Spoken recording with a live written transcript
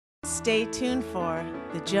Stay tuned for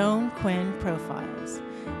the Joan Quinn Profiles.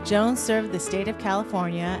 Joan served the state of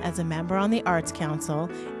California as a member on the Arts Council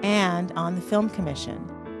and on the Film Commission.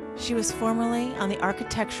 She was formerly on the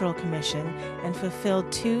Architectural Commission and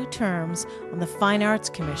fulfilled 2 terms on the Fine Arts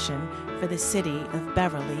Commission for the city of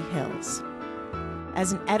Beverly Hills.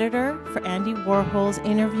 As an editor for Andy Warhol's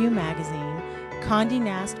Interview magazine, Condé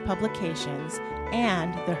Nast Publications,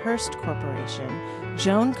 and the Hearst Corporation,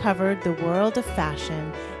 Joan covered the world of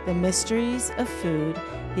fashion, the mysteries of food,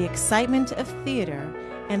 the excitement of theater,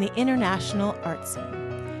 and the international art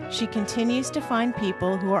scene. She continues to find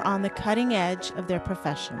people who are on the cutting edge of their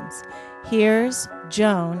professions. Here's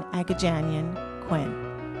Joan Agajanian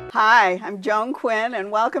Quinn. Hi, I'm Joan Quinn,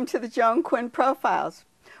 and welcome to the Joan Quinn Profiles.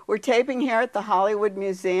 We're taping here at the Hollywood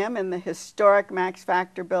Museum in the historic Max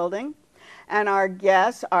Factor building, and our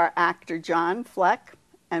guests are actor John Fleck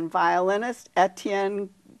and violinist Etienne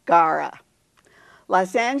Gara.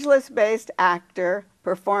 Los Angeles-based actor,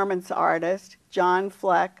 performance artist John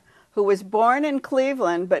Fleck, who was born in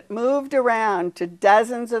Cleveland but moved around to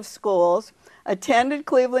dozens of schools, attended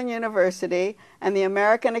Cleveland University and the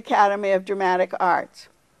American Academy of Dramatic Arts.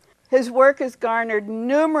 His work has garnered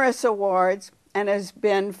numerous awards and has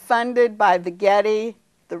been funded by the Getty,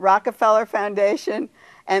 the Rockefeller Foundation,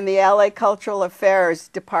 and the LA Cultural Affairs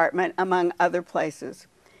Department, among other places.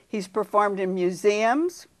 He's performed in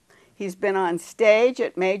museums, he's been on stage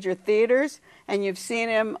at major theaters, and you've seen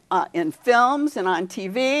him in films and on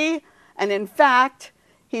TV. And in fact,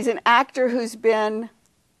 he's an actor who's been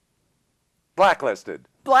blacklisted.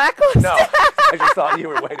 Blacklisted? No, I just thought you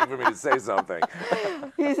were waiting for me to say something.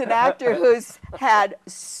 He's an actor who's had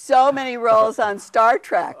so many roles on Star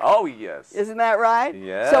Trek. Oh, yes. Isn't that right?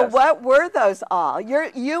 Yes. So what were those all?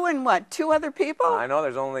 You and what, 2 other people? I know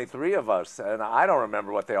there's only 3 of us, and I don't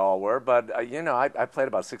remember what they all were, but, you know, I played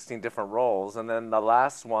about 16 different roles, and then the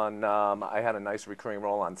last one, I had a nice recurring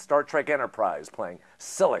role on Star Trek Enterprise, playing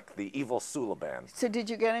Silic, the evil Suliban. So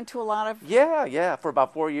did you get into a lot of... Yeah. For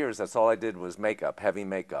about 4 years, that's all I did was makeup, heavy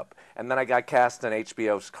makeup. And then I got cast in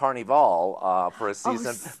HBO's Carnival for a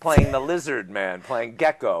season, playing the lizard man, playing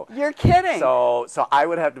Gecko. You're kidding. So I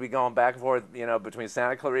would have to be going back and forth, you know, between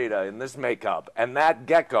Santa Clarita and this makeup and that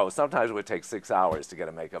Gecko. Sometimes it would take 6 hours to get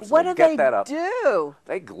a makeup. So what do they do?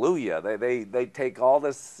 They glue you. They take all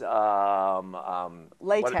this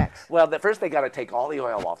latex. First they got to take all the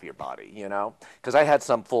oil off your body, you know, because I had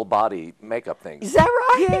some full body makeup things. Is that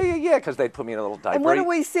right? Yeah. Because they'd put me in a little diaper. And what do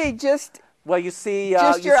we see? Well, you see,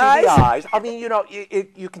 just you your see eyes? the eyes. I mean, you know,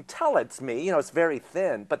 you can tell it's me. You know, it's very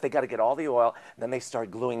thin, but they got to get all the oil. And then they start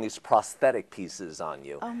gluing these prosthetic pieces on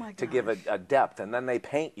you to give a depth. And then they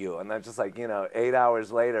paint you. And then just like, you know, 8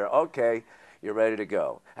 hours later, okay, you're ready to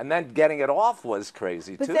go. And then getting it off was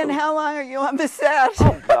crazy, too. But then how long are you on the set?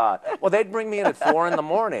 Oh, God. Well, they'd bring me in at 4 in the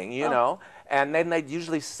morning, you know. And then they'd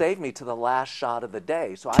usually save me to the last shot of the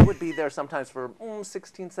day. So I would be there sometimes for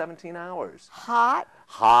 16, 17 hours.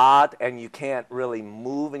 Hot, and you can't really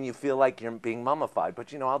move, and you feel like you're being mummified.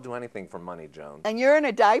 But, you know, I'll do anything for money, Joan. And you're in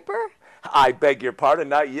a diaper? I beg your pardon,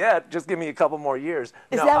 not yet. Just give me a couple more years.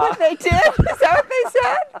 Is that what they did? Is that what they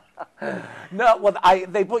said? No, well,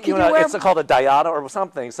 they put you in it's called a diada or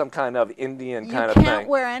something, some kind of Indian kind of thing. You can't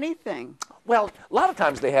wear anything. Well, a lot of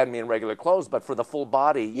times they had me in regular clothes, but for the full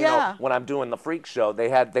body, you know, when I'm doing the freak show, they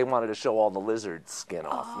wanted to show all the lizard skin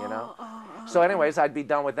off, you know. So anyways, I'd be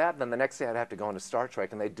done with that, and then the next day I'd have to go into Star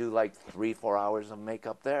Trek, and they'd do like 3-4 hours of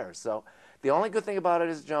makeup there. So the only good thing about it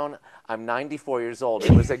is, Joan, I'm 94 years old. It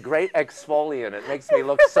was a great exfoliant. It makes me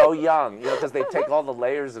look so young, you know, because they take all the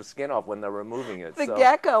layers of skin off when they're removing it. The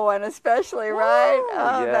Gecko one especially, right?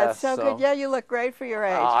 Oh, yeah, that's so good. Yeah, you look great for your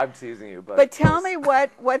age. I'm teasing you. But tell me what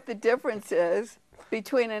the difference is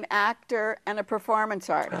between an actor and a performance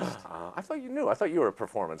artist. I thought you knew. I thought you were a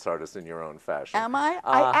performance artist in your own fashion. Am I?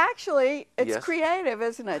 It's creative,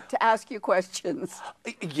 isn't it, to ask you questions?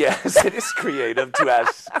 Yes, it is creative to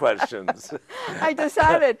ask questions. I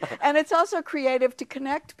decided. And it's also creative to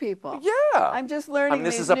connect people. Yeah. I'm just learning. I mean,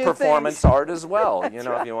 this is a performance art as well, you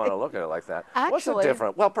know, if you want to look at it like that. What's the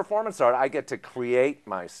difference? Well, performance art, I get to create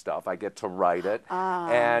my stuff. I get to write it.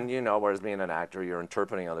 And, you know, whereas being an actor, you're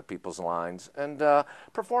interpreting other people's lines. And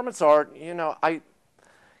performance art, you know,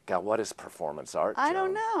 God, what is performance art, Joan? I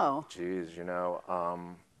don't know. Geez, you know,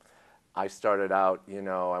 I started out, you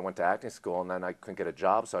know, I went to acting school, and then I couldn't get a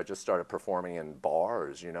job, so I just started performing in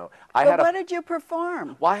bars, you know. What did you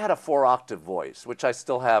perform? Well, I had a 4-octave voice, which I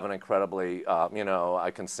still have an incredibly, you know,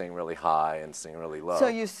 I can sing really high and sing really low. So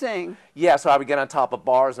you sing? Yeah, so I would get on top of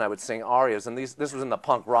bars, and I would sing arias, and this was in the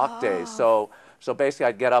punk rock days, so So basically,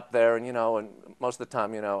 I'd get up there, and and most of the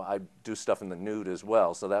time, I do stuff in the nude as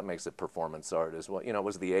well. So that makes it performance art as well. It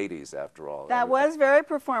was the '80s after all. That was very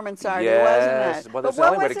performance arty, yes. wasn't it? Well, that's the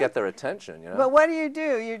only way to get their attention. But what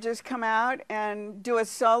do? You just come out and do a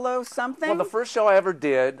solo something? Well, the first show I ever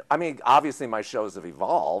did, I mean, obviously my shows have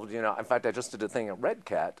evolved. In fact, I just did a thing at Red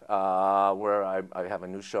Cat where I have a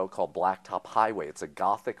new show called Blacktop Highway. It's a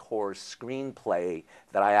gothic horror screenplay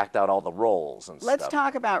that I act out all the roles and Let's stuff.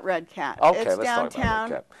 talk about Red Cat. Okay, it's let's downtown. talk about Red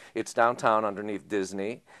Cat. It's downtown underneath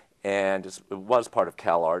Disney, and it was part of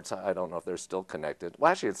CalArts. I don't know if they're still connected.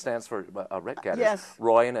 Well, actually, it stands for Red Cat. Yes. Is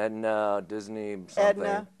Roy and Edna, Disney, something,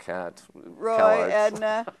 Edna. Cat, Roy, CalArts.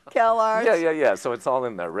 Edna, CalArts. Yeah. So it's all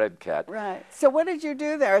in there, Red Cat. Right. So what did you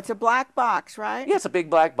do there? It's a black box, right? Yeah, it's a big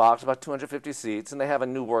black box, about 250 seats, and they have a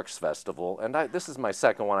New Works Festival. And this is my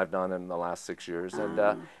second one I've done in the last 6 years. And,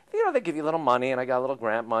 they give you a little money, and I got a little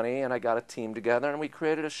grant money, and I got a team together, and we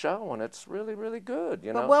created a show, and it's really, really good,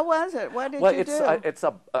 But what was it? What did you do?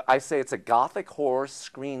 I say it's a gothic horror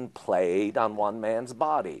screenplay on one man's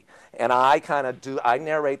body. And I I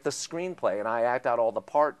narrate the screenplay, and I act out all the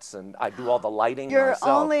parts, and I do all the lighting myself.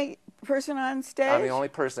 You're only person on stage? I'm the only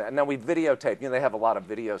person. And then we videotape. They have a lot of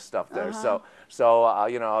video stuff there. So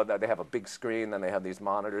they have a big screen, then they have these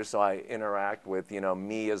monitors, so I interact with,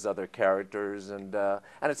 me as other characters, and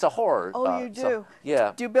it's a horror. Oh, you do? So,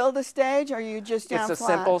 yeah. Do you build a stage, or are you just down flat? It's a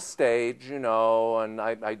simple stage, and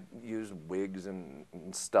I use wigs and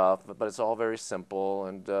stuff, but it's all very simple,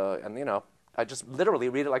 and I just literally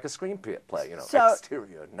read it like a screenplay,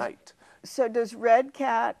 exterior, night. So does Red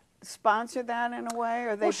Cat sponsor that in a way,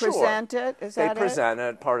 or they present it? Is that it? They present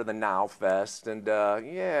it, part of the Now Fest, and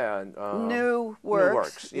New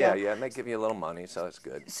Works. Yeah, and they give you a little money, so it's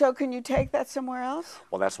good. So can you take that somewhere else?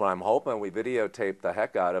 Well, that's what I'm hoping. We videotape the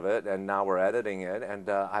heck out of it, and now we're editing it, and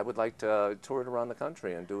I would like to tour it around the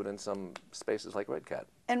country and do it in some spaces like Red Cat.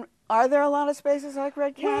 And are there a lot of spaces like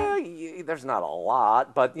Red Cat? Well, there's not a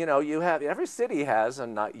lot, but you have, every city has,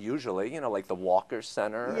 and not usually, like the Walker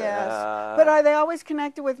Center. Yes. But are they always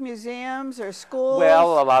connected with museums or schools?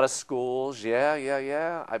 Well, a lot of schools,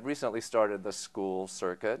 yeah. I've recently started the school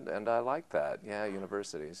circuit, and I like that. Yeah,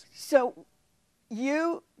 universities. So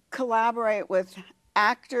you collaborate with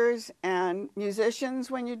actors and musicians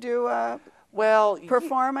when you do a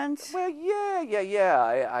performance? Well,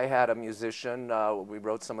 yeah. I had a musician. We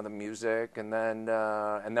wrote some of the music, and then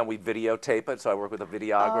we videotape it. So I work with a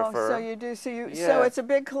videographer. Oh, so you do. So it's a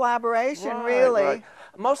big collaboration, really. Right.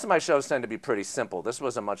 Most of my shows tend to be pretty simple. This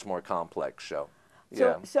was a much more complex show.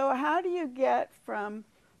 So how do you get from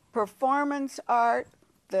performance art,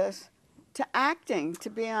 to acting, to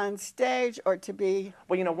be on stage, or to be...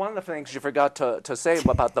 Well, one of the things you forgot to say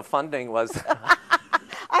about the funding was...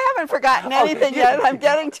 I haven't forgotten anything yet. I'm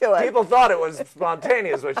getting to it. People thought it was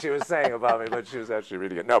spontaneous what she was saying about me, but she was actually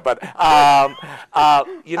reading it. No, but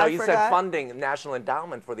you said funding. National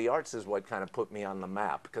Endowment for the Arts is what kind of put me on the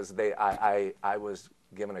map, because I was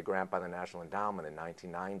given a grant by the National Endowment in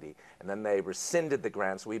 1990, and then they rescinded the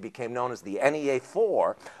grant, so we became known as the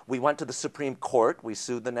NEA4. We went to the Supreme Court. We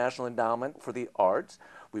sued the National Endowment for the Arts.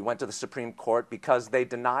 We went to the Supreme Court because they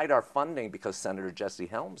denied our funding because Senator Jesse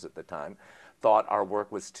Helms at the time thought our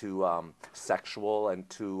work was too sexual and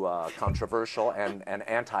too controversial and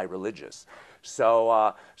anti-religious.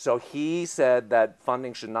 So he said that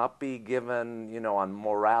funding should not be given, on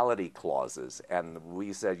morality clauses, and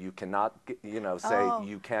we said you cannot,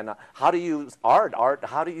 you cannot. How do you art?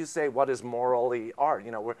 How do you say what is morally art?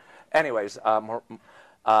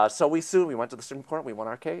 So we sued. We went to the Supreme Court. We won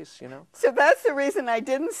our case. So that's the reason I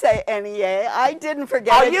didn't say NEA. I didn't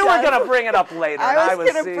forget. Oh, you were going to bring it up later. I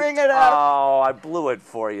was going to bring it up. Oh, I blew it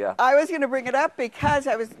for you. I was going to bring it up because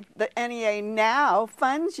the NEA now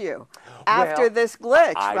funds you after this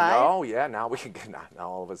glitch, right? I know. Yeah. Now we can. Now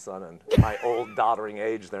all of a sudden, my old doddering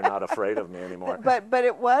age, they're not afraid of me anymore. But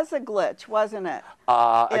it was a glitch, wasn't it?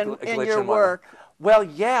 In your work. Well,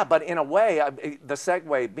 yeah, but in a way, the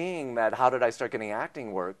segue being that how did I start getting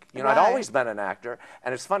acting work? I'd always been an actor,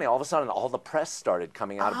 and it's funny, all of a sudden, all the press started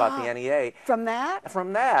coming out about the NEA. From that?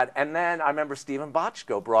 From that, and then I remember Stephen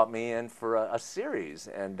Bochco brought me in for a series,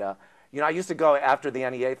 and I used to go after the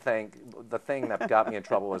NEA thing. The thing that got me in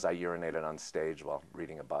trouble was I urinated on stage while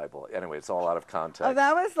reading a Bible. Anyway, it's all out of context. Oh,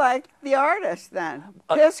 that was like The Artist then.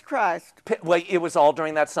 Piss Christ. Well, it was all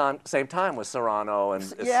during that same time with Serrano and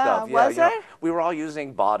stuff. Yeah, was it? We were all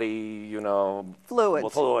using body,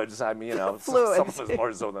 fluids. Fluids. I mean, fluids. Some of us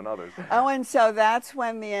more so than others. Oh, and so that's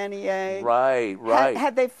when the NEA. Right.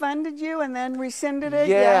 Had they funded you and then rescinded it?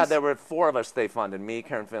 Yeah, yes? there were 4 of us they funded: me,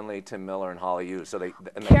 Karen Finley, Tim Miller, and Holly Hughes. So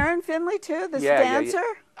Karen Finley Finley too, this dancer?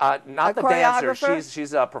 Not the dancer.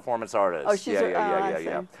 She's a performance artist. Oh, she's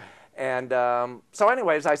yeah. And so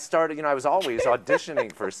anyways, I started, I was always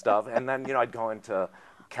auditioning for stuff, and then, I'd go into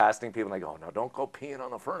casting people, and they go, no, don't go peeing on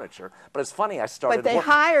the furniture. But it's funny, I started... But they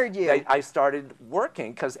hired you. I started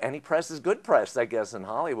working, because any press is good press, I guess, in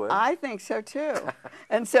Hollywood. I think so, too.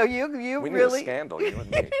 And so you we really... need a scandal, you and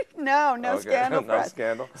me. No scandal no press.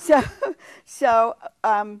 Scandal. So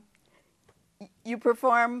you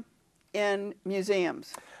perform in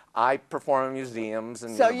museums. I perform in museums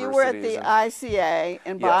and So you were at the ICA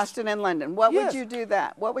in Boston and London. What would you do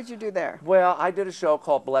What would you do there? Well, I did a show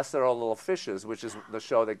called Blessed Are All Little Fishes, which is the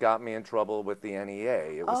show that got me in trouble with the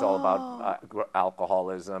NEA. It was all about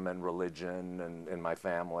alcoholism and religion and in my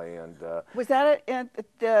family. And was that at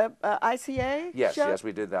the ICA Yes, show? yes,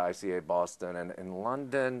 we did the ICA Boston. And in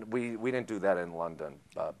London, we didn't do that in London.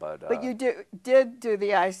 But you did do the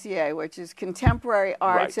ICA, which is contemporary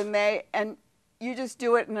arts, right. and you just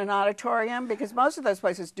do it in an auditorium? Because most of those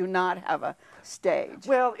places do not have a stage.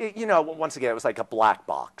 Well, once again, it was like a black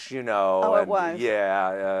box, Oh, and it was?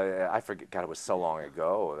 Yeah, I forget, God, it was so long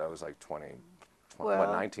ago. That was like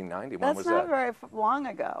 1990? When was that? That's not very long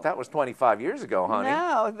ago. That was 25 years ago, honey.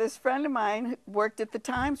 No, this friend of mine worked at the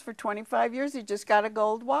Times for 25 years. He just got a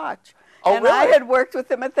gold watch. Oh, and really? I had worked with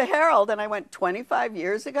him at the Herald, and I went, 25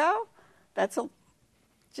 years ago?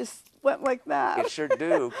 Just went like that. You sure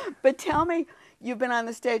do. But tell me, you've been on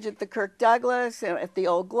the stage at the Kirk Douglas, at the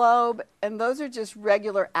Old Globe, and those are just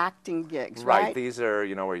regular acting gigs, right? Right. These are,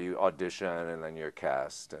 where you audition and then you're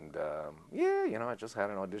cast. And, I just had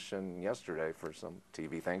an audition yesterday for some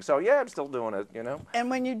TV thing. So, yeah, I'm still doing it, And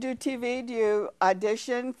when you do TV, do you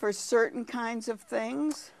audition for certain kinds of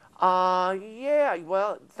things? Yeah,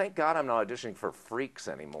 well, thank God I'm not auditioning for freaks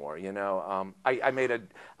anymore, I made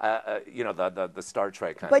the Star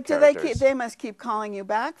Trek kind of characters. But they must keep calling you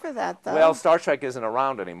back for that, though. Well, Star Trek isn't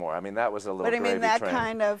around anymore. I mean, that was a little gravy that train.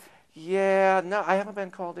 kind of... Yeah, no, I haven't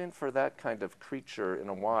been called in for that kind of creature in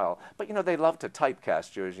a while. But, they love to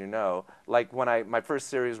typecast you, as you know. Like when my first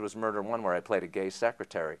series was Murder One, where I played a gay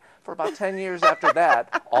secretary. For about 10 years after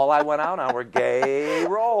that, all I went out on were gay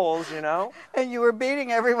roles, And you were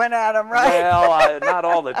beating everyone at them, right? Well, not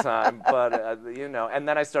all the time, but, And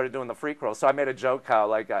then I started doing the freak role. So I made a joke how,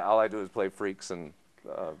 all I do is play freaks and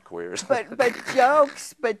queers. But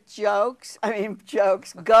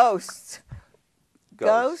ghosts.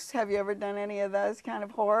 Ghosts? Have you ever done any of those kind of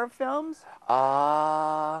horror films?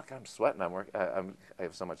 God, I'm sweating. I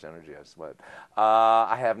have so much energy, I sweat.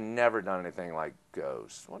 I have never done anything like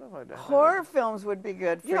Ghosts. What have I done? Horror films would be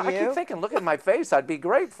good for you. I keep thinking, look at my face. I'd be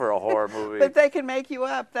great for a horror movie. But they can make you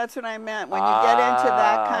up. That's what I meant. When you get into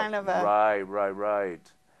that kind of a... Right.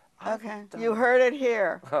 Okay, you heard it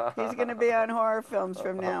here. He's going to be on horror films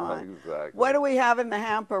from now on. Exactly. What do we have in the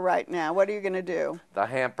hamper right now? What are you going to do? The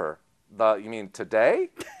hamper. You mean today?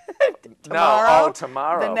 Tomorrow? No,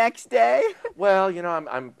 tomorrow. The next day? Well,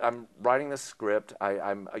 I'm writing the script.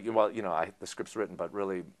 The script's written, but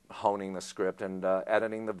really honing the script and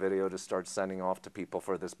editing the video to start sending off to people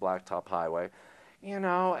for this Blacktop Highway, and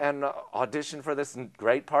auditioned for this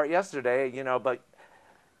great part yesterday, but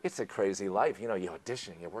it's a crazy life. You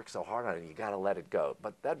audition, you work so hard on it, you got to let it go.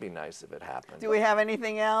 But that'd be nice if it happened. Do we have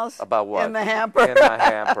anything else? About what? In the hamper? In the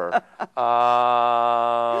hamper.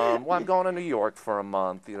 Well, I'm going to New York for a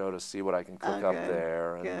month, to see what I can cook up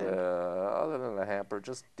there. And other than the hamper,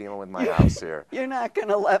 just dealing with my house here. You're not going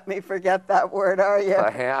to let me forget that word, are you?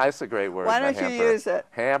 It's a great word. Why don't you use it?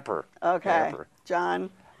 Hamper. Okay. Hamper. John.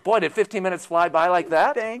 Boy, did 15 minutes fly by like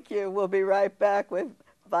that? Thank you. We'll be right back with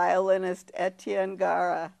violinist Etienne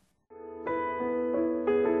Gara.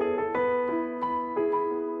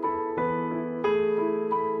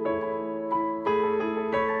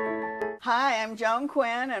 Hi, I'm Joan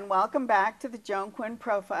Quinn, and welcome back to the Joan Quinn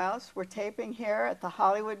Profiles. We're taping here at the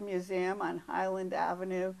Hollywood Museum on Highland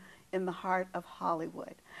Avenue in the heart of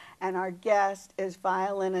Hollywood. And our guest is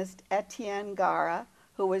violinist Etienne Gara,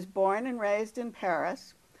 who was born and raised in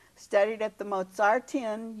Paris, studied at the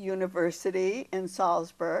Mozartean University in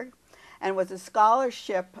Salzburg, and was a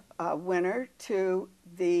scholarship winner to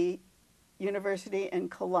the university in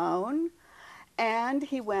Cologne. And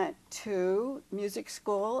he went to music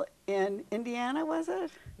school in Indiana, was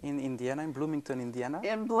it? In Indiana, in Bloomington, Indiana.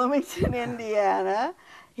 In Bloomington, Indiana.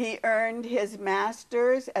 He earned his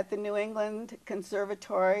master's at the New England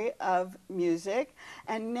Conservatory of Music.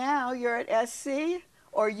 And now you're at SC,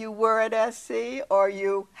 or you were at SC, or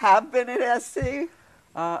you have been at SC?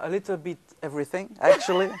 A little bit everything,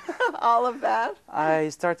 actually. All of that? I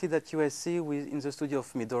started at USC in the studio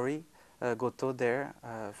of Midori, Goto there,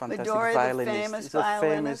 fantastic Midori, violinist. the famous He's a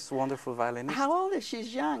violinist. famous, wonderful violinist. How old is she?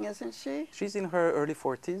 She's young, isn't she? She's in her early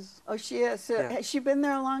 40s. Oh, she is. So Yeah. has she been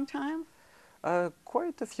there a long time?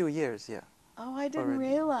 Quite a few years, yeah. Oh, I didn't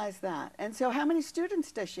Already. realize that. And so how many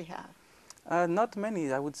students does she have? Not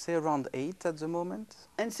many, I would say around 8 at the moment.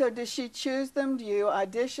 And so does she choose them? Do you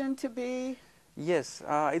audition to be? Yes,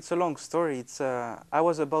 it's a long story. I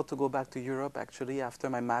was about to go back to Europe actually after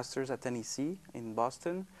my master's at NEC in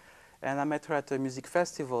Boston, and I met her at a music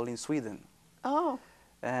festival in Sweden. Oh.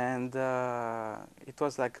 And it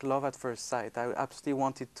was like love at first sight. I absolutely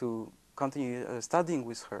wanted to continue studying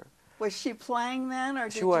with her. Was she playing then, or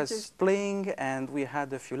did She you was just playing, and we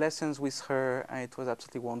had a few lessons with her, and it was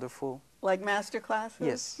absolutely wonderful. like master classes?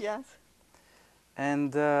 Yes. Yes.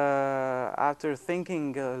 And after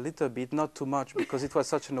thinking a little bit, not too much, because it was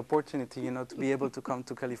such an opportunity, you know, to be able to come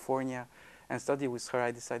to California and study with her,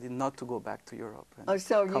 I decided not to go back to Europe. And Oh,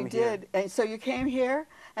 so you come here. did. And so you came here,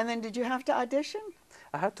 and then did you have to audition?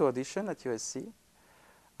 I had to audition at USC.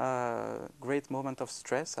 Great moment of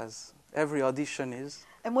stress, as every audition is.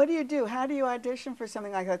 And what do you do? How do you audition for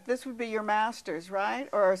something like that? This would be your master's, right?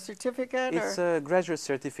 Or a certificate? It's or? a graduate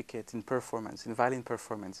certificate in performance, in violin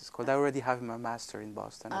performance. It's called. I already have my master in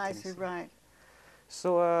Boston. I see, right.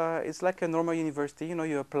 So it's like a normal university. You know,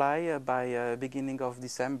 you apply by beginning of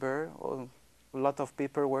December. A lot of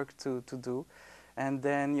paperwork to do, and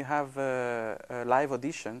then you have a live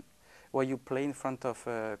audition where you play in front of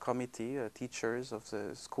a committee, teachers of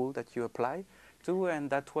the school that you apply to, and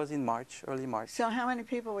that was in March, early March. So how many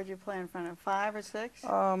people would you play in front of? 5 or 6?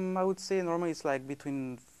 I would say normally it's like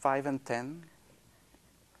between 5 and 10.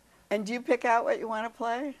 And do you pick out what you want to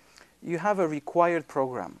play? You have a required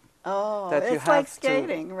program. Oh, that you it's like have to-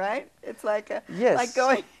 skating, right? It's like Yes. like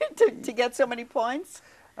going to get so many points.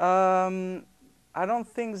 I don't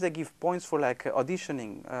think they give points for like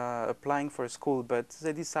auditioning, applying for a school, but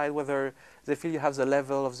they decide whether they feel you have the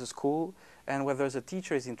level of the school and whether the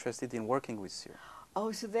teacher is interested in working with you.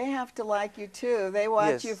 Oh, so they have to like you too. They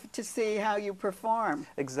watch Yes. you to see how you perform.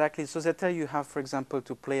 Exactly. So they tell you have, for example,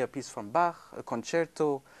 to play a piece from Bach, a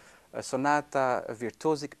concerto, a sonata, a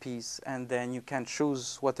virtuosic piece, and then you can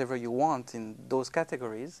choose whatever you want in those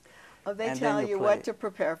categories. Oh, they And tell then you you play. what to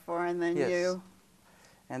prepare for, and then Yes. you.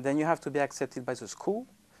 And then you have to be accepted by the school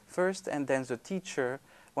first, and then the teacher,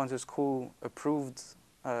 once the school approved,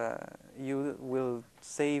 you will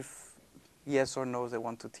say if yes or no they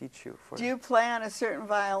want to teach you. Do you play on a certain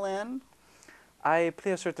violin? I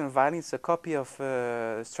play a certain violin. It's a copy of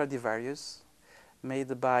Stradivarius,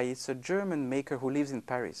 made by, it's a German maker who lives in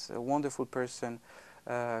Paris, a wonderful person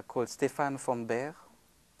called Stéphane von Baer.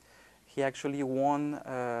 He actually won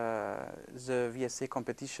the VSA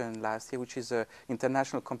competition last year, which is an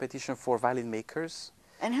international competition for violin makers.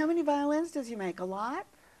 And how many violins does he make? A lot?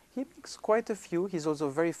 He makes quite a few. He's also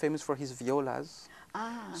very famous for his violas.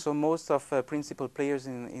 Ah. So most of principal players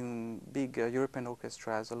in big European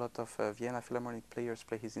orchestras, a lot of Vienna Philharmonic players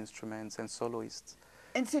play his instruments, and soloists.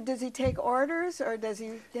 And so does he take orders, or does he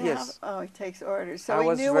have... Yes. Oh, he takes orders. So I he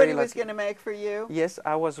was knew what very he was lucky. going to make for you? Yes,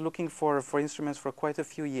 I was looking for instruments for quite a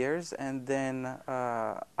few years, and then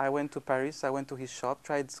I went to Paris. I went to his shop,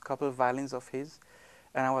 tried a couple of violins of his,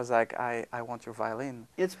 and I was like, I want your violin.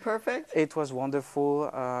 It's perfect? It was wonderful.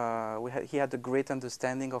 He had a great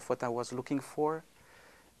understanding of what I was looking for.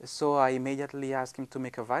 So I immediately asked him to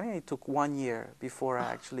make a violin. It took 1 year before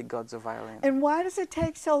I actually got the violin. And why does it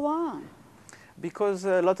take so long? Because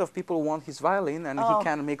a lot of people want his violin, and Oh. he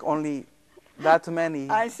can make only that many.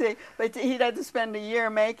 I see. But he doesn't spend a year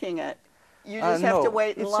making it. You just have no, to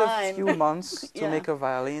wait in it's line. a few months to Yeah. make a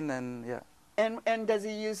violin, and yeah. And does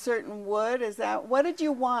he use certain wood? Is that... What did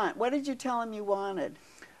you want? What did you tell him you wanted?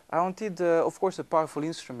 I wanted, of course, a powerful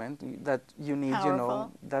instrument that you need, you know.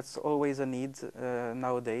 Powerful. That's always a need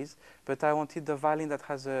nowadays. But I wanted a violin that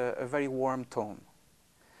has a very warm tone.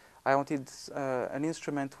 I wanted an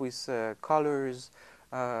instrument with colors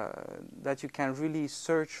that you can really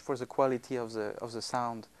search for the quality of the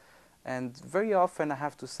sound. And very often, I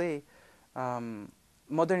have to say,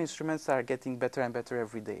 modern instruments are getting better and better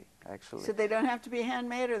every day, actually. So they don't have to be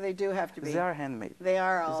handmade, or they do have to be? They are handmade. They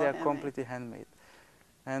are all They are handmade. completely handmade.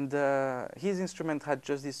 And his instrument had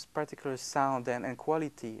just this particular sound and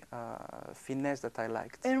quality, finesse that I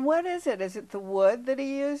liked. And what is it? Is it the wood that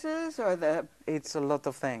he uses, or the... It's a lot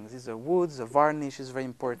of things. It's the woods, the varnish is very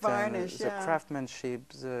important. Varnish, the yeah. craftsmanship,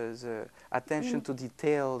 the attention to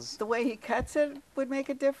details. The way he cuts it would make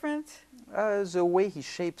a difference? The way he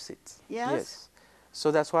shapes it. Yes? So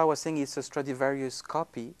that's why I was saying it's a Stradivarius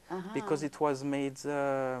copy, Uh-huh. because it was made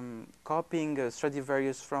copying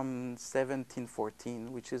Stradivarius from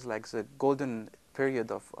 1714, which is like the golden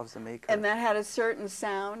period of the maker. And that had a certain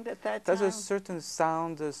sound at that time? There's a certain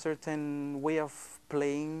sound, a certain way of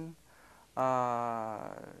playing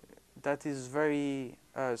that is very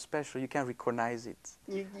special. You can recognize it.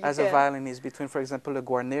 You As a violinist, between, for example, a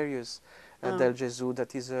Guarnerius del Gesù,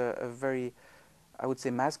 that is a very, I would say,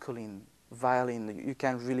 masculine violin. You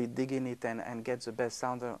can really dig in it and get the best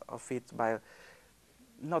sound of it by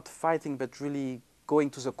not fighting, but really going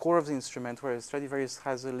to the core of the instrument, whereas Stradivarius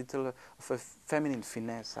has a little of a feminine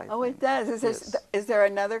finesse, I think. It does. Is there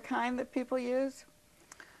another kind that people use?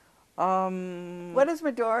 What does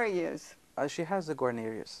Medora use? She has the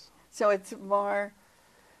Guarnerius. So it's more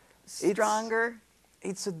stronger?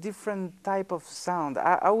 It's a different type of sound.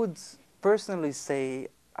 I would personally say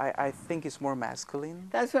I think it's more masculine.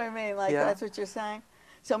 That's what I mean, like that's what you're saying?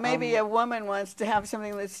 So maybe a woman wants to have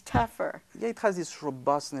something that's tougher. Yeah, it has this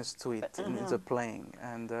robustness to it in the playing.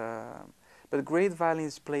 And but great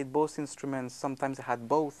violinists played both instruments. Sometimes they had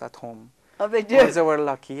both at home. Oh, they do? Or they were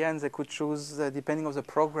lucky, and they could choose depending on the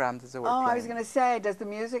program that they were playing. I was going to say, does the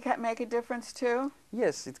music make a difference too?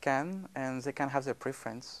 Yes, it can, and they can have their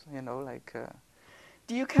preference, you know, like...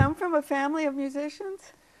 Do you come from a family of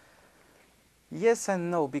musicians? Yes and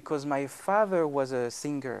no, because my father was a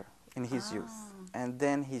singer in his youth, and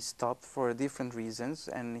then he stopped for different reasons,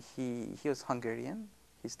 and he was Hungarian,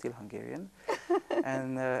 he's still Hungarian,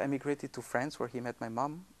 and emigrated to France where he met my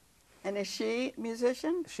mom. And is she a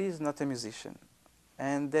musician? She is not a musician.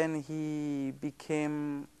 And then he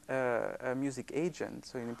became a music agent,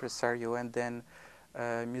 so an impresario, and then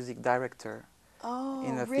a music director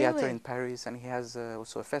in a theater in Paris, and he has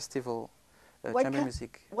also a festival, chamber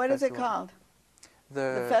music What festival. is it called?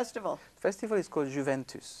 The festival? The festival is called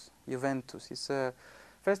Juventus. Juventus. It's a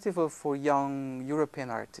festival for young European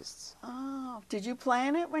artists. Oh, did you play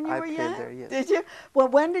in it when you were young? I played there, yes. Did you? Well,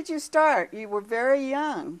 when did you start? You were very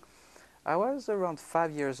young. I was around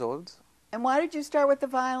 5 years old. And why did you start with the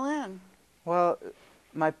violin? Well,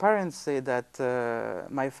 my parents say that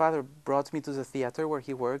my father brought me to the theater where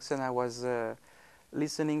he works, and I was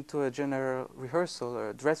listening to a general rehearsal,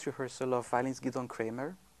 a dress rehearsal of violinist Gidon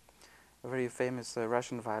Kramer, a very famous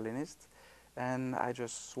Russian violinist, and I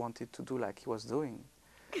just wanted to do like he was doing.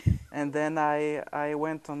 And then I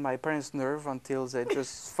went on my parents' nerve until they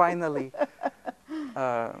just finally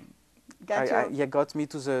got me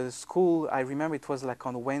to the school. I remember it was like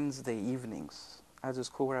on Wednesday evenings at the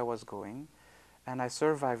school where I was going, and I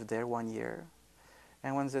survived there 1 year.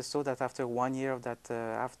 And when they saw that after 1 year of that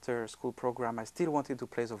after-school program, I still wanted to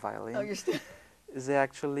play the violin, they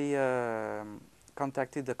actually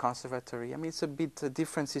contacted the conservatory. I mean, it's a bit a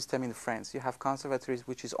different system in France. You have conservatories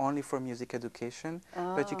which is only for music education,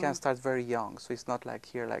 but you can start very young. So it's not like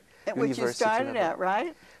here, like university Which you started level. at,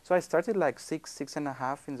 right? So I started like six and a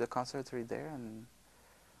half in the conservatory there, and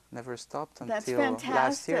never stopped until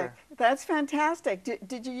last year. That's fantastic.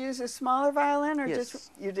 Did you use a smaller violin, or yes.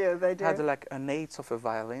 just you do? They do. I had like an eighth of a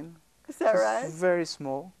violin. Is that right? Very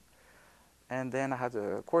small. And then I had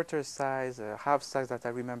a quarter size, a half size that I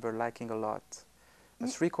remember liking a lot. A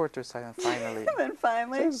 3/4 size, and finally. Then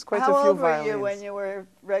finally. So it was quite How a few old were violins. you when you were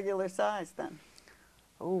regular size then?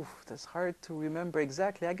 Oh, that's hard to remember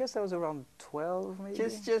exactly. I guess I was around 12, maybe.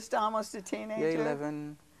 Just almost a teenager. Yeah,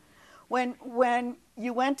 11. When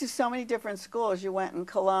you went to so many different schools, you went in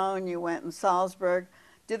Cologne, you went in Salzburg.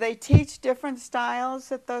 Do they teach different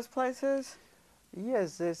styles at those places?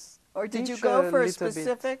 Yes, there's. Or did you go for a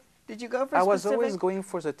specific? Did you go for a specific? I was always going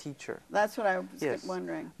for the teacher. That's what I was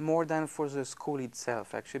wondering. More than for the school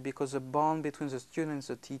itself, actually, because the bond between the student and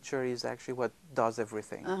the teacher is actually what does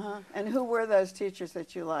everything. And who were those teachers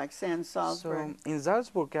that you liked, say in Salzburg? So in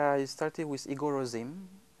Salzburg, I started with Igor Ozim,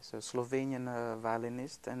 a Slovenian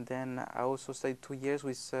violinist, and then I also studied 2 years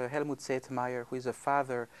with Helmut Zetmeyer, who is a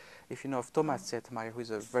father, if you know of Thomas Zetmeyer, who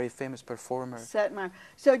is a very famous performer. Zetmeyer.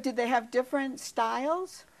 So did they have different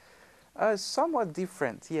styles? Somewhat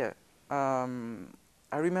different, yeah.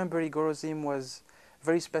 I remember Igor Ozim was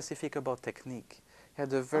very specific about technique. He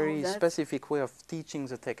had a very specific way of teaching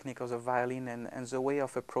the technique of the violin and the way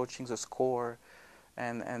of approaching the score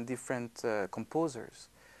and different composers.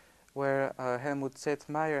 Where Helmut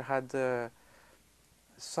Zetmeyer had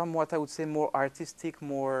somewhat, I would say, more artistic,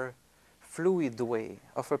 more fluid way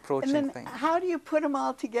of approaching and then things. How do you put them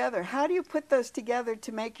all together? How do you put those together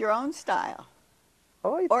to make your own style?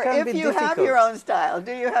 Oh, it or can if be you difficult. have your own style.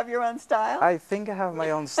 Do you have your own style? I think I have my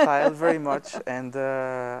own style very much, and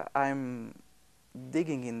I'm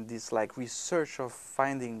digging in this like research of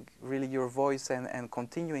finding really your voice and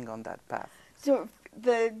continuing on that path. So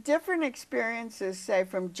the different experiences, say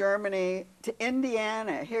from Germany to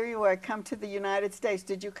Indiana, here you are, come to the United States.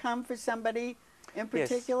 Did you come for somebody in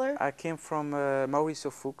particular? Yes, I came from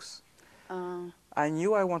Mauricio Fuchs. I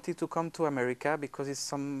knew I wanted to come to America because it's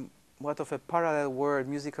somewhat of a parallel world,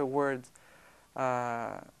 musical world,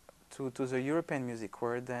 to the European music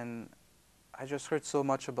world, and I just heard so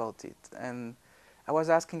much about it. And I was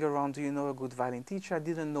asking around, do you know a good violin teacher? I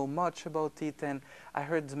didn't know much about it, and I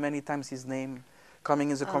heard many times his name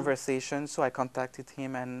coming in the conversation, so I contacted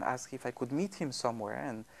him and asked if I could meet him somewhere,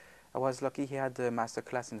 and I was lucky he had a master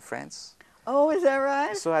class in France. Oh, is that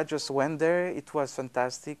right? So I just went there, it was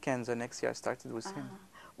fantastic, and the next year I started with him.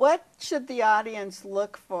 What should the audience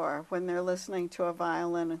look for when they're listening to a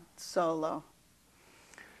violin solo?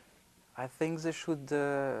 I think they should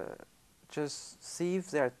just see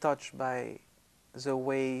if they're touched by the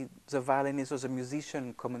way the violinist or the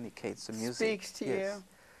musician communicates the music. Speaks to you.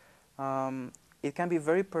 It can be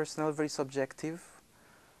very personal, very subjective.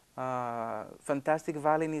 Fantastic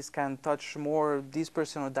violinists can touch more this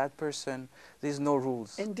person or that person. There's no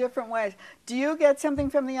rules. In different ways. Do you get something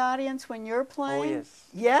from the audience when you're playing? Oh, yes.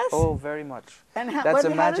 Yes? Oh, very much. And that's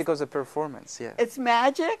the magic of the performance, yeah. It's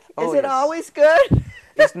magic? Oh, Is it yes. always good?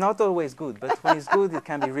 It's not always good, but when it's good, it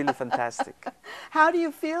can be really fantastic. How do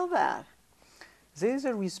you feel that? There is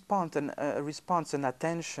a response, an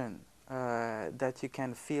attention that you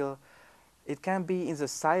can feel. It can be in the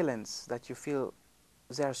silence that you feel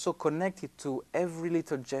they are so connected to every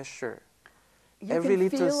little gesture, every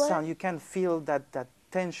little sound. You can feel that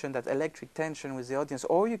tension, that electric tension with the audience.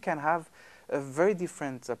 Or you can have a very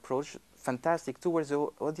different approach, fantastic, towards the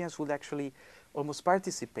audience who would actually almost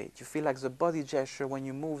participate. You feel like the body gesture when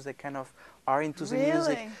you move, they kind of are into the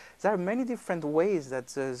music. There are many different ways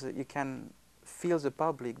that you can feel the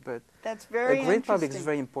public, but that's very a great public is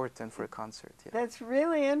very important for a concert. Yeah. That's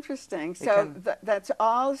really interesting. So that's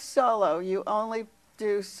all solo. You only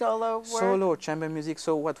do solo work? Solo or chamber music.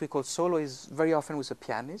 So what we call solo is very often with a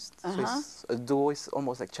pianist. So it's a duo is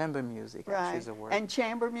almost like chamber music. Right. Actually is a word. And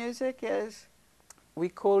chamber music is? We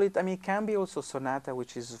call it, I mean, it can be also sonata,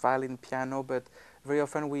 which is violin, piano, but very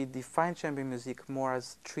often we define chamber music more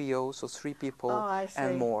as trio, so 3 people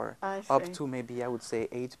and more, up to maybe, I would say,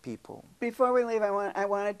 8 people. Before we leave, I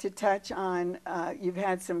wanted to touch on, you've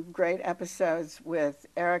had some great episodes with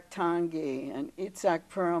Eric Tanguy and Itzhak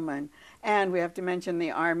Perlman, and we have to mention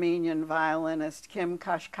the Armenian violinist Kim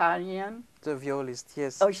Kashkarian. The violist,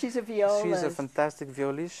 yes. Oh, she's a violist. She's a fantastic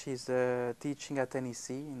violist. She's teaching at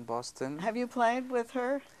Tennessee in Boston. Have you played with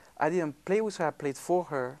her? I didn't play with her, I played for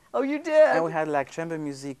her. Oh, you did? And we had like chamber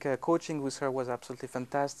music, coaching with her was absolutely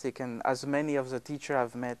fantastic. And as many of the teachers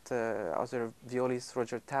I've met, other violists,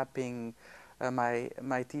 Roger Tapping,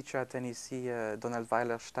 my teacher at Tennessee, Donald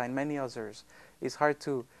Weilerstein, many others. It's hard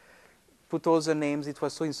to put all the names. It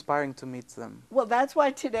was so inspiring to meet them. Well, that's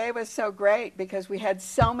why today was so great, because we had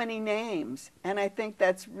so many names. And I think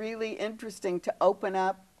that's really interesting to open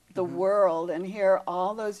up the world and hear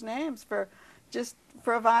all those names for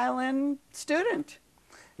a violin student.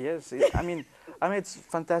 Yes, I mean it's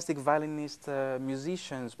fantastic violinist,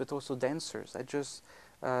 musicians, but also dancers. I just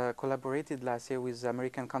collaborated last year with the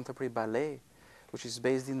American Contemporary Ballet, which is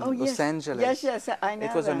based in Los Angeles. Yes, I know.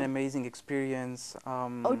 It was an amazing experience.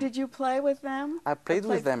 Oh, did you play with them? I played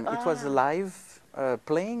with them. It was live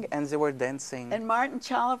playing, and they were dancing. And Martin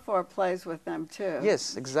Chalafor plays with them too.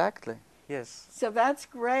 Yes, exactly. Yes. So that's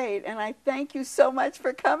great, and I thank you so much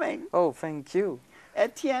for coming. Oh, thank you.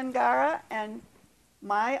 Etienne Gara, and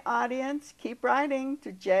my audience, keep writing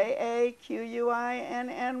to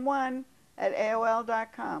JAQUINN1 at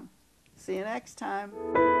AOL.com. See you next time.